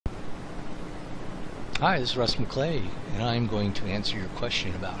Hi, this is Russ McClay, and I'm going to answer your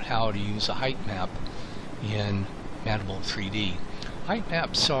question about how to use a height map in Mandelbulb 3D. Height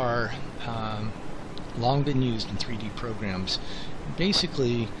maps are long been used in 3D programs.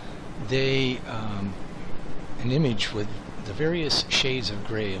 Basically, they an image with the various shades of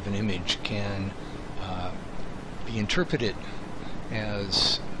gray of an image can be interpreted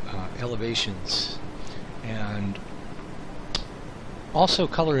as elevations, and also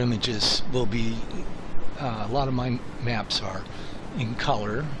color images will be a lot of my maps are in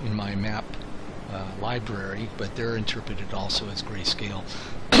color in my map library, but they're interpreted also as grayscale.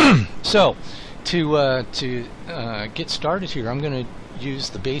 So to get started here, I'm going to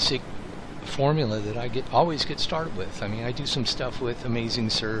use the basic formula that I always get started with. I mean, I do some stuff with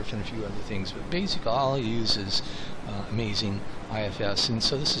amazingIFS and a few other things, but basically all I use is amazingIFS, and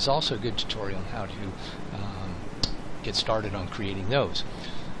so this is also a good tutorial on how to get started on creating those.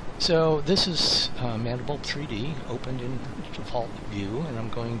 So this is Mandelbulb 3D opened in default view, and I'm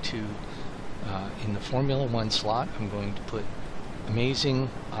going to in the Formula 1 slot I'm going to put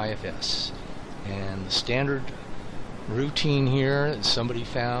amazingIFS, and the standard routine here that somebody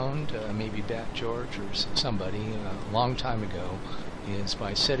found, maybe Bat George or somebody a long time ago, is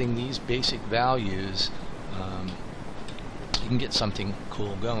by setting these basic values you can get something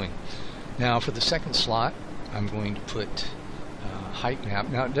cool going. Now for the second slot I'm going to put height map.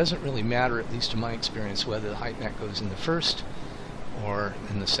 Now it doesn't really matter, at least in my experience, whether the height map goes in the first or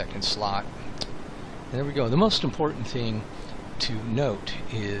in the second slot. And there we go. The most important thing to note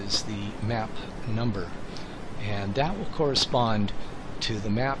is the map number, and that will correspond to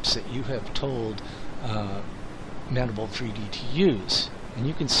the maps that you have told Mandelbulb 3D to use. And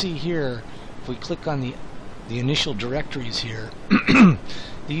you can see here, if we click on the initial directories here,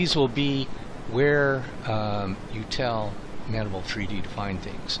 these will be where you tell Mandelbulb 3D to find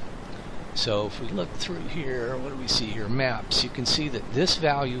things. So if we look through here, what do we see here? Maps. You can see that this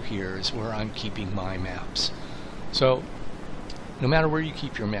value here is where I'm keeping my maps. So no matter where you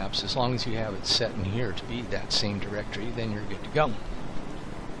keep your maps, as long as you have it set in here to be that same directory, then you're good to go.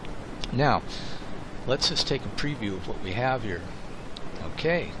 Now let's just take a preview of what we have here.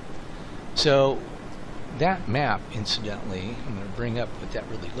 Okay, so that map, incidentally, I'm going to bring up what that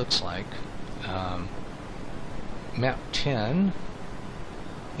really looks like. Map 10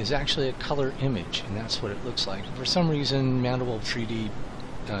 is actually a color image, and that's what it looks like. For some reason Mandelbulb 3D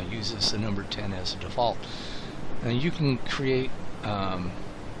uses the number 10 as a default. And you can create, you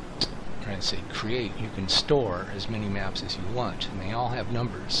can store as many maps as you want, and they all have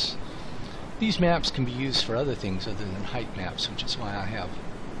numbers. These maps can be used for other things other than height maps, which is why I have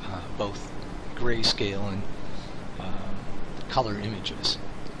both grayscale and color images.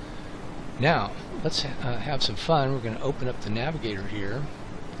 Now let's have some fun. We're going to open up the navigator here,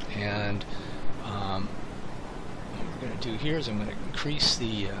 and what we're going to do here is I'm going to increase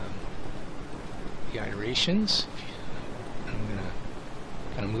the iterations. I'm going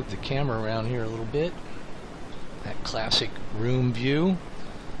to kind of move the camera around here a little bit, that classic room view,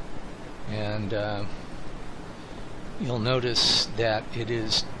 and you'll notice that it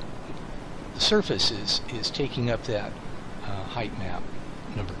is the surface is taking up that height map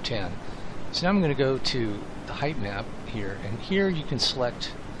number 10. So now I'm going to go to the height map here, and here you can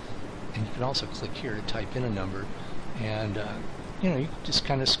select, and you can also click here to type in a number, and you know, you can just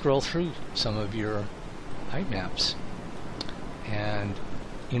kind of scroll through some of your height maps, and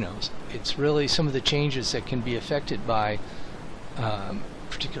you know, it's really some of the changes that can be affected by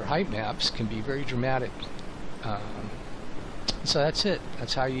particular height maps can be very dramatic. So that's it.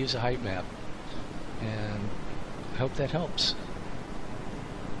 That's how you use a height map, and I hope that helps.